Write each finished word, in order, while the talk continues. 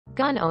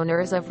Gun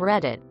owners of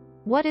Reddit.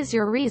 What is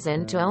your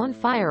reason to own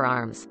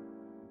firearms?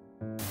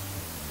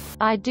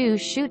 I do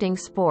shooting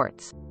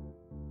sports.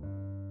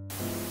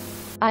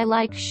 I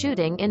like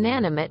shooting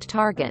inanimate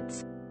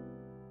targets.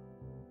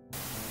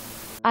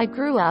 I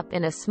grew up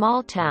in a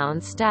small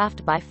town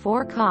staffed by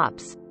 4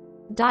 cops.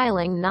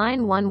 Dialing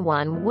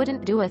 911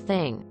 wouldn't do a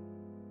thing.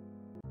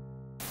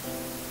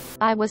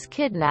 I was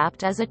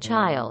kidnapped as a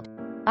child.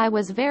 I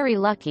was very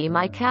lucky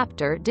my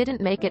captor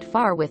didn't make it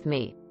far with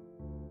me.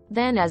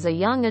 Then as a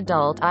young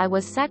adult I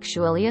was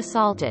sexually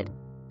assaulted.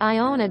 I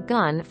own a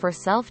gun for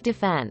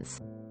self-defense.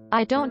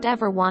 I don't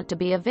ever want to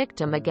be a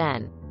victim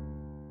again.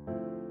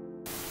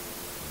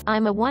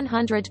 I'm a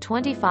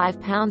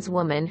 125-pound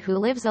woman who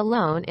lives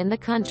alone in the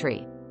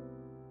country.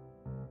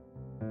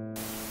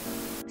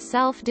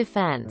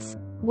 Self-defense.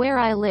 Where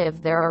I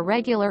live there are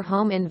regular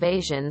home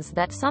invasions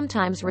that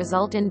sometimes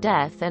result in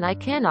death and I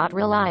cannot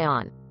rely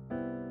on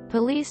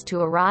police to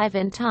arrive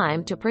in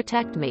time to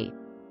protect me.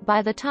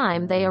 By the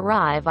time they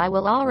arrive I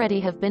will already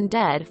have been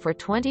dead for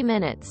 20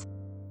 minutes.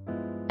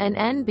 An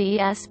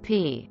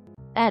NBSP.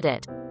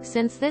 Edit.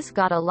 Since this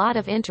got a lot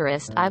of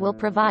interest I will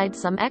provide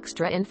some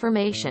extra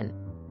information.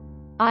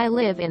 I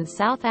live in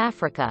South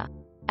Africa.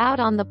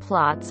 Out on the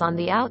plots on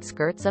the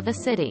outskirts of a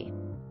city.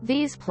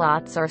 These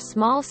plots are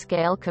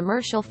small-scale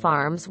commercial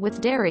farms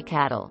with dairy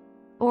cattle,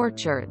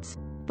 orchards,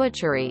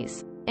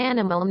 butcheries,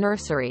 animal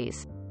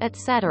nurseries,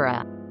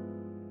 etc.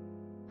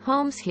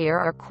 Homes here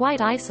are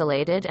quite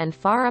isolated and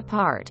far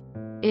apart.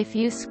 If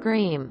you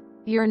scream,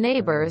 your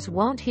neighbors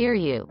won't hear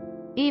you.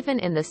 Even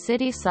in the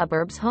city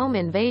suburbs home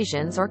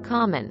invasions are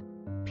common.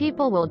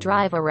 People will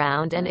drive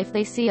around and if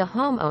they see a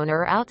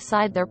homeowner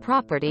outside their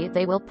property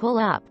they will pull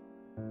up,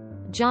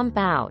 jump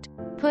out,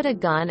 put a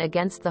gun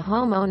against the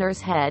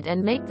homeowner's head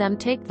and make them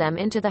take them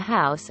into the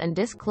house and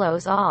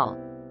disclose all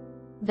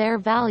their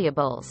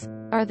valuables.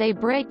 Or they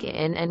break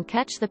in and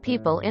catch the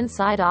people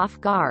inside off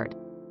guard.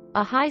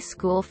 A high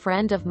school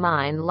friend of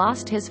mine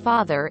lost his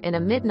father in a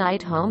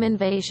midnight home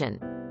invasion.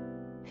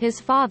 His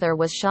father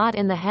was shot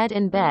in the head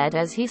in bed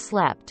as he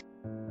slept.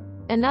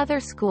 Another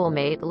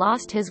schoolmate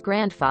lost his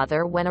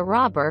grandfather when a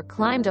robber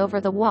climbed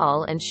over the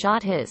wall and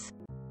shot his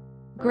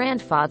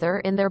grandfather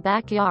in their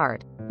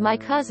backyard. My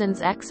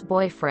cousin's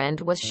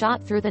ex-boyfriend was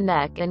shot through the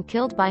neck and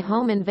killed by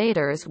home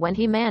invaders when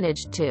he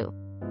managed to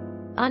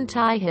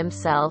untie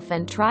himself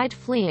and tried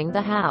fleeing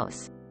the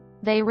house.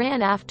 They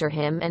ran after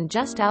him and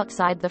just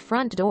outside the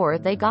front door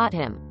they got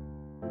him.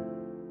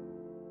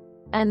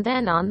 And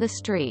then on the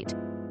street.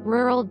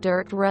 Rural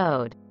dirt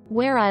road.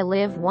 Where I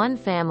live one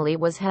family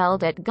was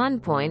held at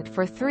gunpoint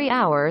for 3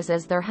 hours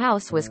as their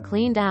house was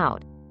cleaned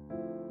out.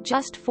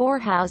 Just 4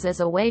 houses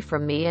away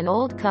from me an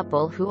old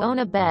couple who own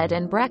a bed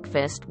and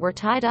breakfast were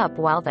tied up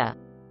while the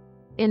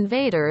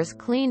invaders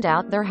cleaned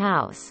out their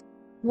house.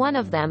 One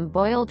of them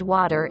boiled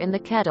water in the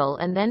kettle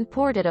and then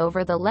poured it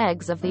over the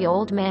legs of the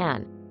old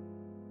man.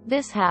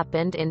 This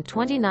happened in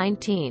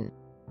 2019.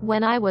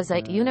 When I was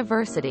at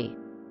university.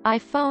 I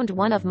phoned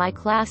one of my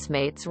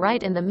classmates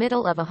right in the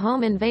middle of a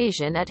home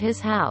invasion at his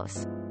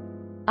house.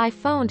 I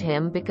phoned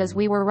him because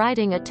we were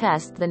writing a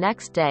test the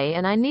next day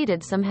and I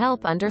needed some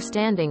help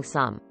understanding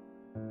some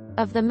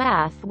of the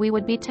math we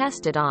would be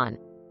tested on.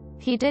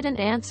 He didn't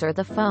answer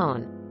the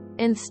phone.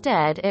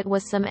 Instead, it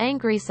was some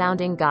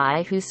angry-sounding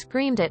guy who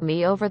screamed at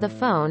me over the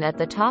phone at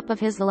the top of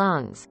his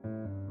lungs.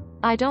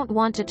 "I don't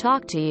want to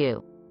talk to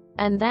you."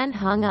 And then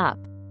hung up.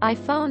 I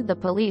phoned the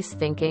police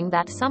thinking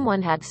that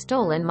someone had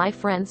stolen my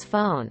friend's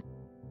phone,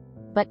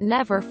 but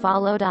never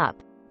followed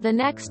up. The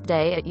next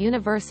day at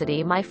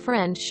university my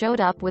friend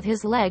showed up with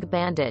his leg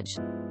bandaged.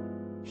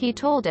 He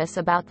told us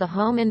about the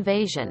home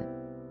invasion.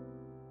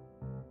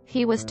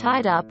 He was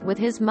tied up with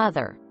his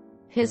mother.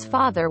 His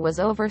father was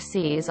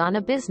overseas on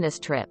a business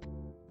trip.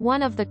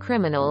 One of the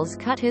criminals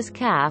cut his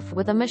calf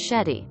with a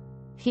machete.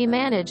 He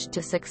managed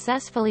to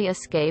successfully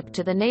escape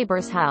to the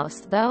neighbor's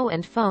house though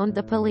and phoned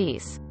the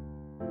police.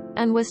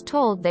 And was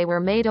told they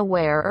were made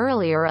aware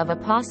earlier of a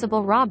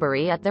possible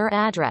robbery at their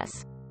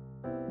address.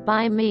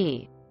 By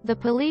me. The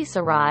police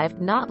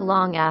arrived not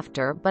long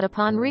after but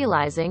upon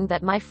realizing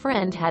that my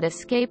friend had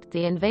escaped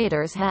the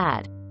invaders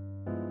had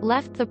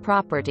left the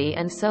property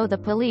and so the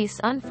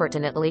police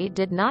unfortunately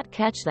did not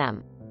catch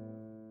them.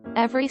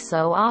 Every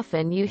so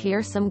often you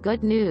hear some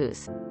good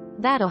news.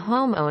 That a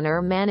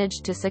homeowner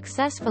managed to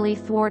successfully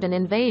thwart an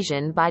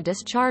invasion by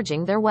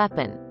discharging their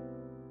weapon.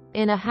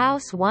 In a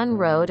house 1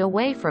 road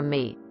away from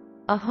me.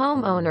 A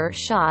homeowner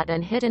shot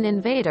and hit an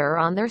invader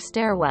on their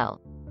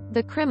stairwell.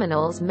 The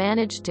criminals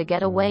managed to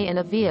get away in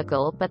a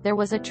vehicle but there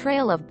was a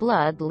trail of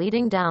blood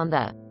leading down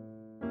the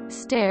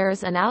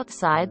stairs and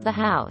outside the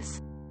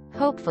house.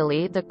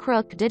 Hopefully the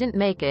crook didn't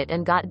make it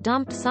and got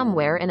dumped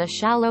somewhere in a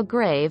shallow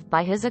grave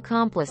by his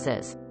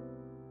accomplices.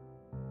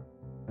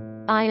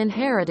 I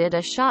inherited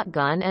a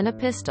shotgun and a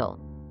pistol.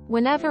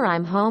 Whenever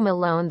I'm home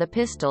alone the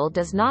pistol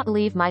does not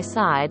leave my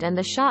side and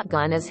the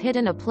shotgun is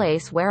hidden a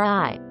place where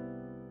I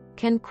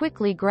can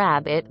quickly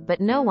grab it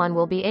but no one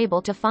will be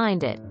able to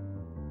find it.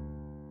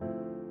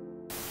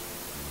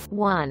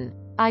 1.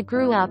 I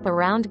grew up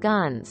around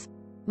guns.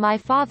 My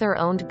father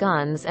owned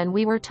guns and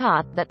we were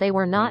taught that they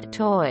were not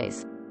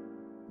toys.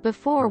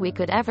 Before we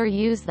could ever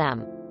use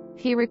them,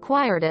 he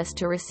required us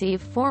to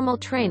receive formal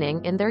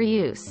training in their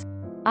use.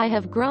 I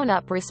have grown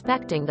up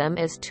respecting them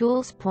as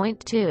tools. Point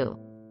 2.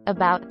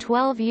 About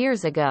 12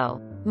 years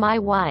ago, my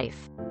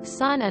wife,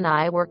 son and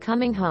I were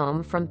coming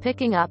home from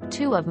picking up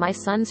two of my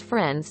son's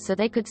friends so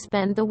they could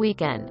spend the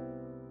weekend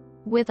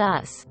with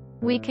us.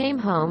 We came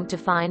home to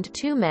find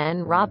two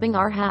men robbing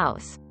our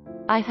house.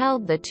 I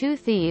held the two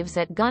thieves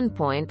at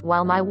gunpoint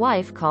while my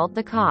wife called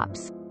the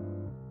cops.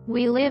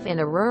 We live in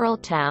a rural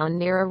town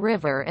near a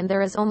river and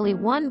there is only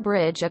one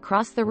bridge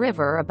across the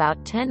river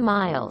about 10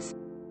 miles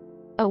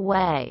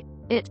away.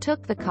 It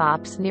took the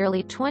cops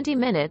nearly 20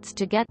 minutes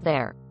to get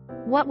there.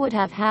 What would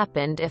have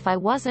happened if I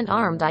wasn't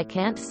armed I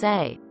can't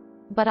say.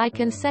 But I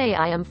can say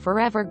I am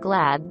forever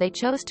glad they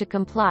chose to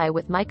comply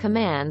with my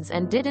commands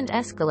and didn't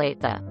escalate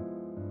the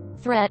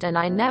threat, and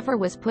I never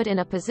was put in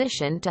a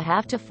position to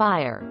have to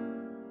fire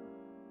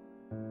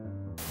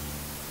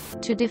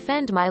to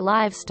defend my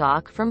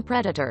livestock from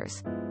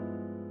predators.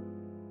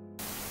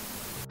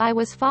 I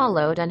was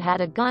followed and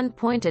had a gun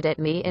pointed at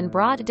me in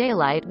broad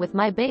daylight with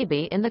my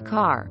baby in the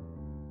car.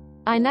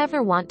 I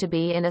never want to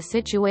be in a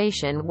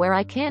situation where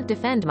I can't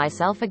defend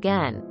myself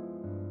again.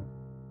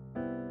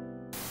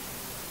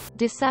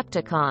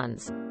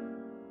 Decepticons.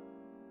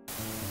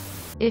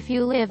 If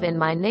you live in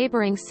my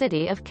neighboring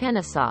city of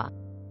Kennesaw,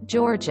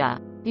 Georgia,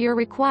 you're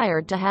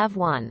required to have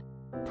one,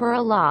 per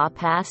a law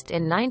passed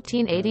in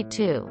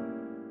 1982.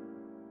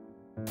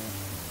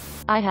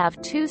 I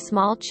have two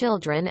small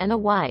children and a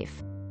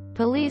wife.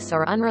 Police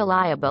are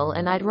unreliable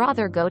and I'd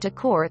rather go to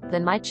court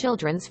than my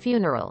children's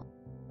funeral.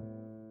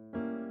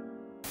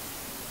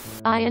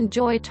 I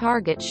enjoy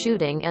target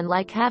shooting and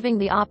like having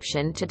the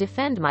option to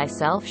defend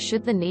myself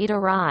should the need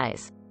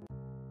arise.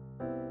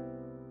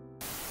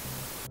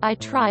 I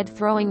tried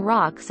throwing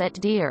rocks at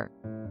deer.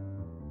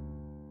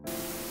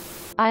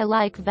 I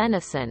like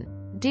venison.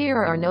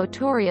 Deer are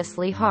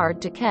notoriously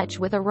hard to catch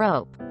with a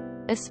rope,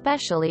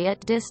 especially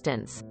at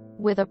distance.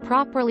 With a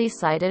properly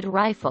sighted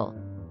rifle,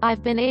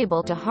 I've been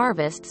able to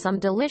harvest some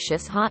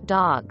delicious hot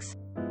dogs,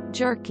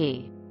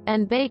 jerky,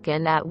 and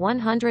bacon at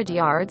 100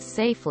 yards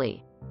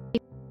safely.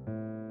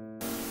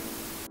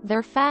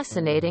 They're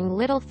fascinating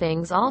little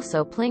things.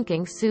 Also,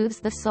 plinking soothes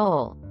the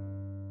soul.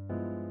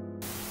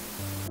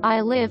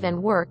 I live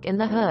and work in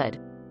the hood.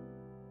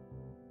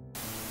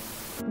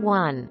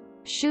 1.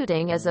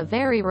 Shooting is a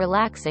very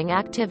relaxing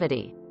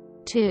activity.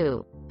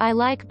 2. I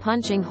like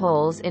punching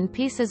holes in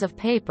pieces of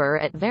paper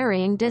at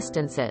varying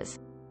distances.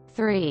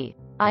 3.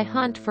 I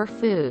hunt for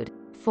food.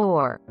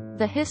 4.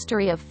 The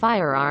history of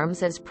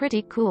firearms is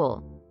pretty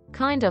cool.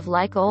 Kind of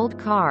like old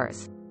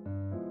cars.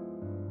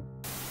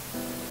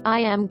 I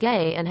am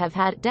gay and have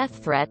had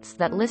death threats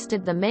that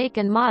listed the make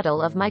and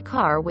model of my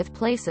car with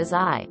places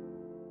I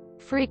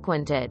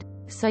frequented.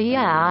 So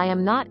yeah, I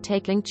am not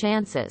taking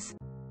chances.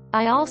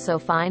 I also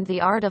find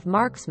the art of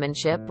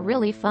marksmanship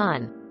really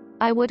fun.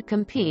 I would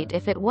compete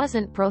if it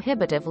wasn't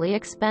prohibitively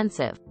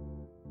expensive.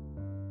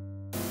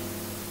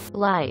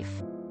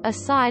 Life.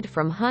 Aside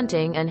from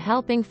hunting and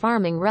helping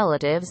farming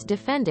relatives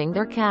defending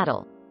their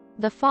cattle,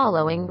 the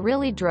following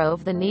really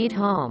drove the need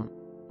home.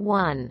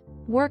 1.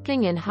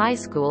 Working in high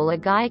school, a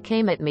guy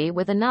came at me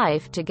with a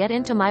knife to get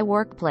into my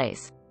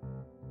workplace.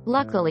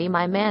 Luckily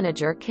my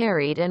manager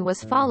carried and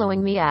was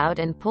following me out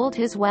and pulled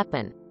his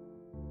weapon.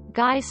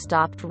 Guy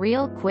stopped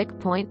real quick.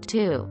 Point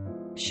 2.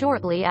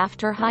 Shortly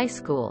after high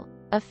school,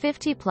 a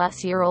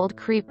 50-plus-year-old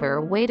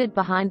creeper waited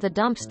behind the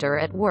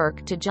dumpster at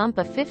work to jump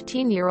a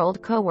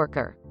 15-year-old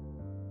coworker.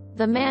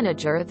 The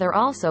manager there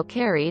also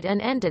carried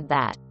and ended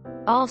that.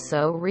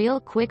 Also real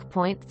quick.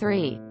 Point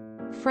 3.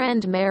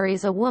 Friend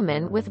marries a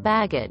woman with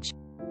baggage.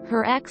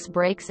 Her ex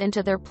breaks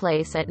into their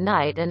place at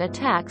night and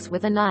attacks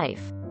with a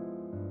knife.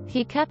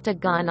 He kept a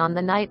gun on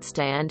the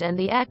nightstand and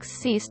the ex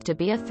ceased to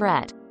be a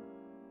threat.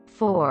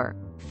 4.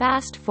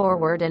 Fast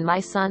forward and my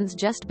son's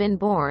just been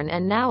born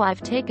and now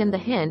I've taken the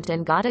hint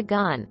and got a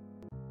gun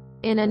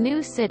in a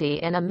new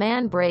city and a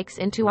man breaks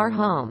into our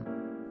home.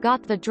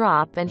 Got the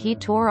drop and he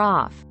tore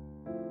off.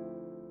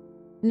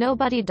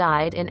 Nobody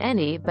died in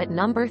any but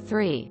number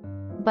 3.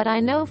 But I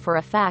know for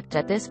a fact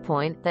at this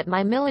point that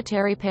my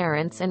military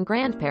parents and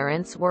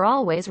grandparents were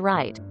always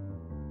right.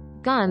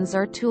 Guns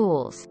are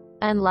tools.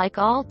 And like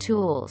all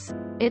tools,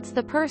 it's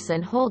the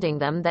person holding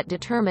them that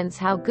determines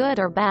how good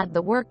or bad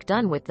the work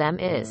done with them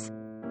is.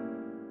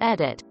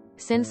 Edit.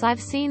 Since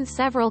I've seen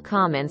several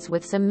comments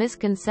with some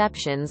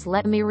misconceptions,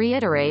 let me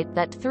reiterate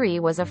that 3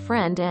 was a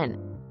friend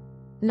in.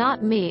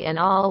 Not me, and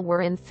all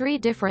were in 3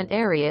 different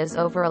areas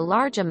over a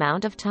large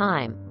amount of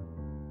time.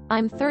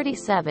 I'm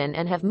 37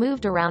 and have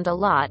moved around a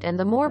lot, and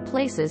the more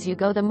places you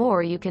go the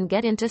more you can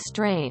get into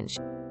strange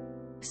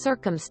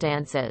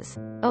circumstances.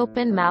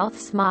 Open mouth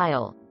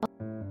smile.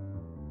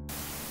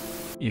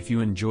 If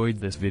you enjoyed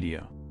this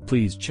video,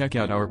 please check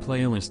out our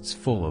playlists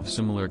full of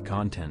similar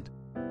content.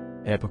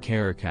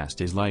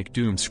 Epicaricast is like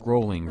doom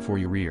scrolling for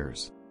your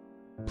ears.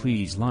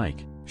 Please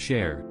like,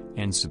 share,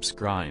 and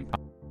subscribe.